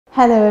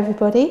Hello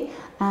everybody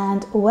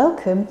and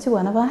welcome to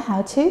one of our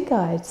how-to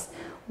guides.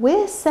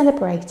 We're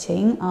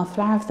celebrating our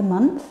flower of the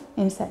month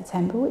in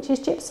September, which is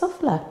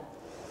Gypsophila.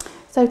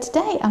 So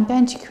today I'm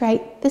going to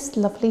create this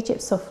lovely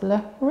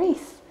Gypsophila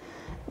wreath.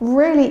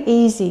 Really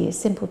easy, it's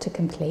simple to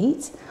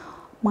complete.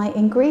 My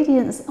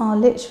ingredients are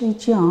literally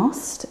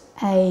just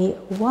a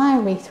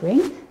wire wreath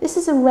ring. This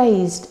is a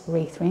raised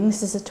wreath ring,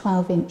 this is a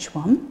 12-inch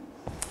one.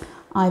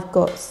 I've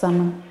got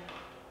some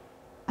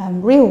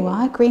real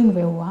wire, green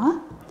real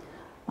wire,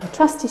 my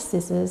trusty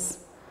scissors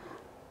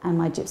and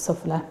my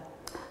Gypsophila.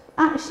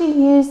 Actually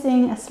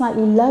using a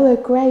slightly lower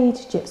grade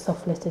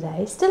Gypsophila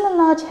today, still a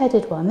large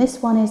headed one.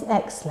 This one is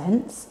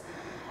Excellence.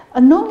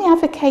 I normally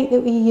advocate that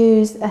we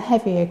use a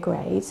heavier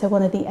grade, so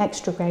one of the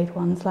extra grade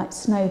ones like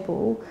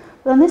Snowball,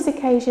 but on this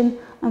occasion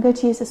I'm going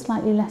to use a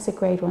slightly lesser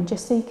grade one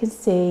just so you can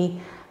see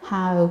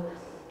how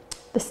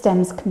the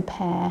stems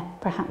compare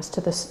perhaps to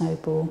the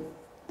Snowball.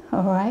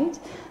 Alright,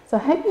 so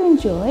I hope you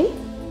enjoy.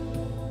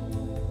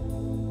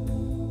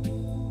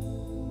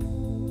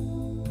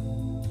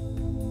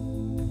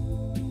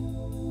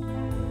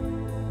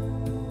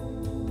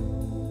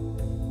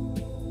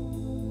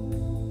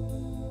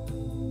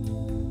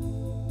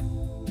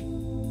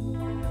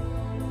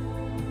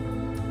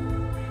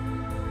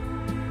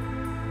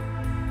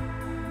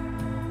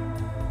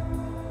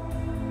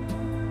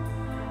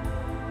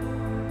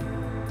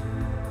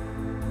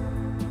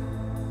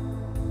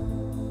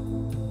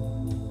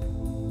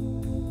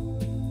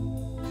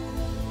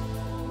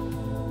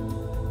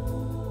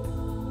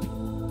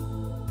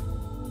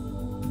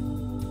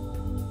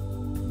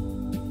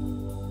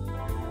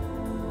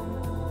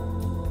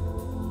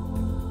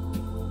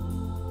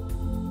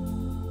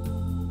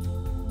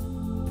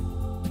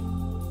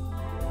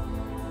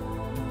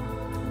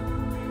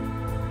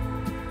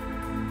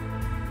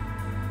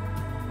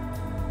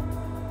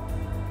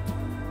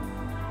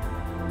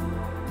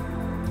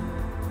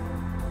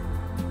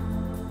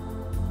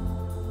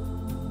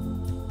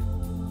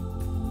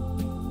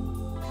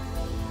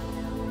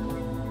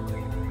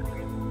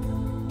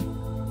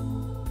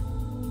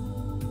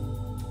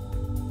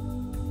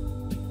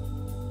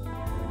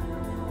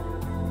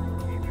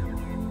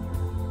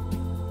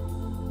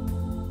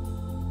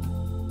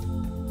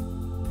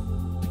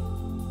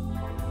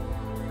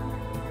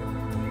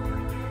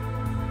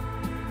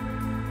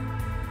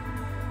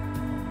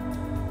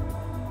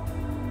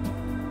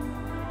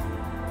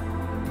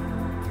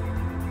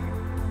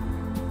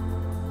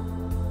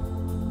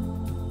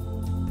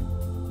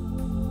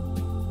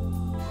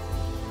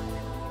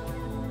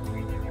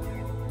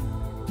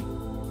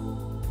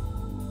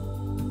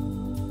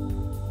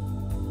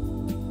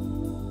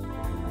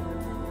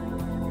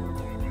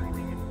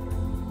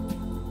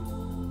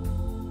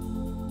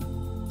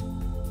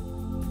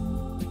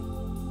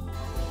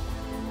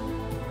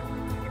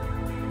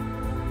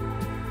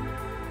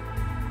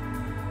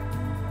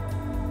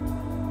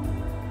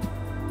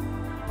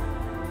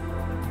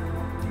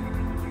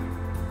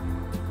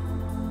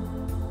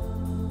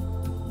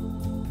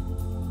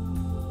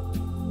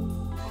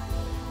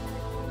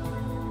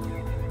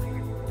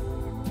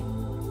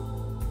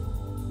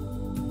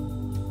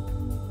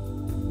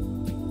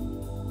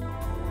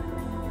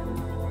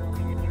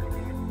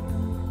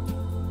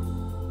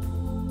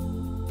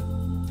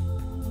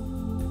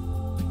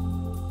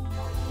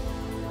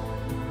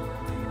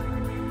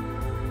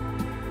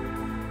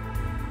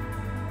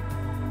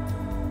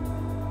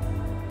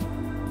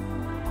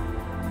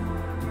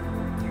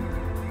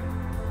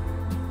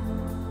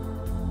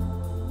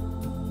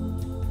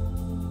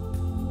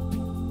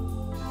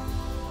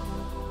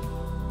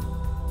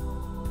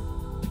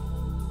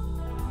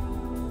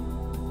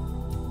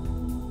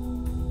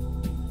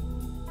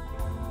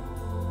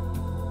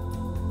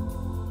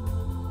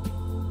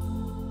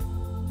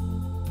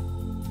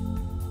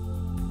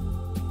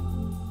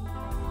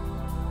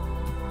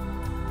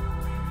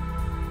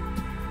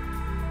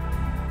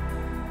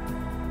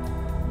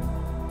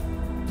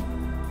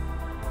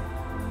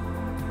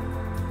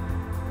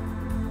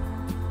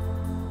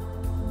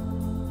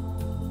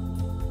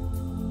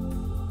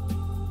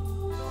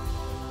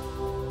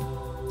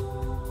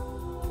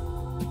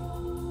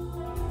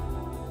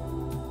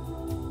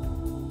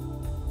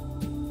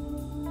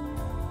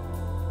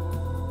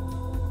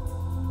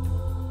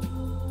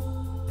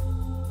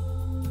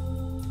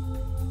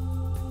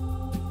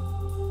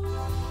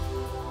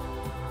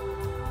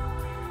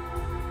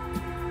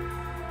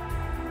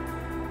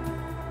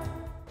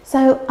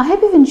 So I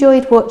hope you've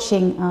enjoyed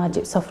watching our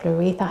Gypsophila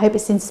wreath. I hope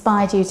it's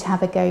inspired you to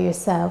have a go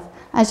yourself.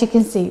 As you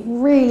can see,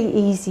 really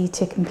easy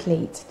to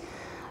complete.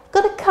 I've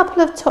got a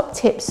couple of top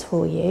tips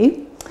for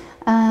you.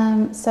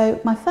 So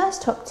my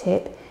first top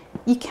tip,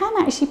 you can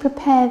actually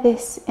prepare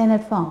this in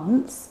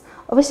advance.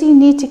 Obviously you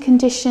need to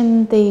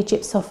condition the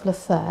Gypsophila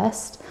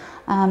first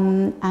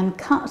and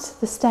cut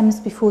the stems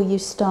before you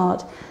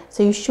start,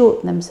 so you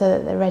shorten them so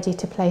that they're ready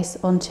to place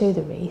onto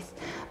the wreath.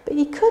 But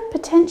you could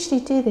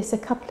potentially do this a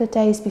couple of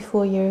days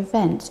before your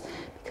event,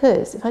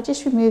 because if I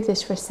just remove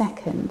this for a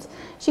second,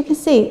 as you can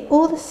see,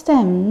 all the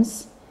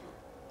stems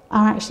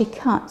are actually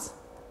cut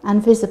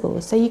and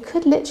visible. So you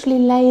could literally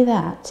lay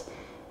that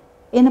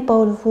in a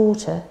bowl of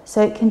water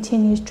so it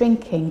continues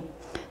drinking.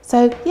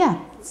 So yeah,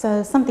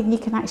 so something you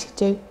can actually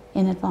do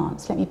in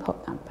advance. Let me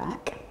pop that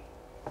back.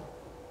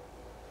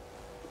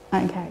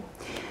 Okay.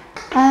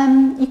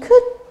 You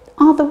could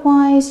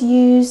otherwise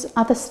use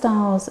other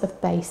styles of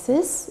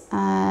bases.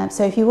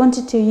 So if you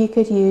wanted to, you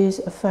could use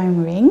a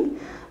foam ring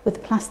with a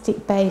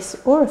plastic base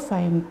or a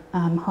foam,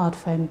 hard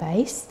foam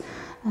base.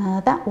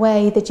 That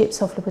way the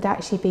Gypsophila would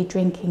actually be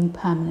drinking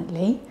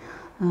permanently.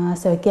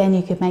 So again,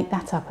 you could make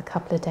that up a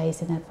couple of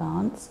days in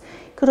advance.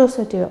 You could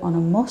also do it on a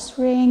moss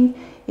ring.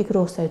 You could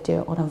also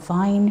do it on a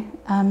vine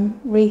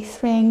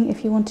wreath ring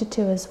if you wanted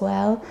to as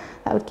well.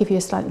 That would give you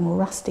a slightly more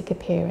rustic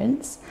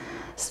appearance.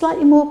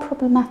 Slightly more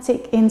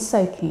problematic in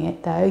soaking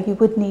it though. You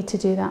would need to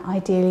do that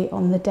ideally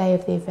on the day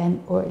of the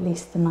event or at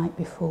least the night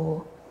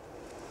before.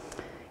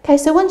 Okay,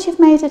 so once you've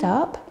made it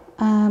up,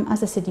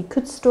 as I said, you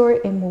could store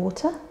it in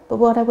water, but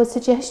what I would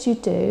suggest you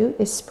do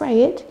is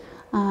spray it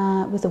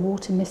with a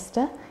water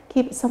mister.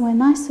 Keep it somewhere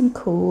nice and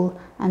cool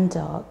and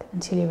dark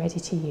until you're ready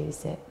to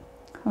use it.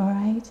 All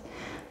right.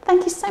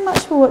 Thank you so much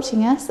for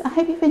watching us. I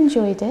hope you've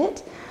enjoyed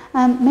it.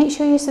 Make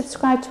sure you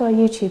subscribe to our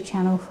YouTube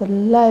channel for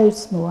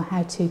loads more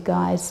how-to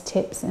guides,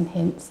 tips and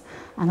hints,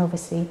 and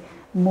obviously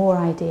more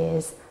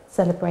ideas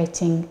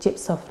celebrating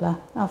Gypsophila,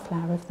 our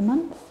flower of the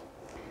month.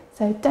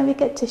 So don't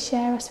forget to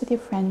share us with your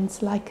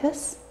friends, like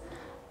us,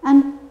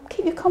 and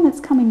keep your comments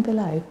coming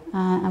below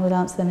and we'll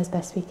answer them as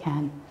best we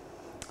can.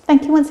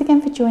 Thank you once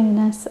again for joining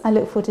us. I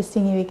look forward to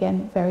seeing you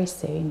again very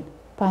soon.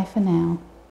 Bye for now.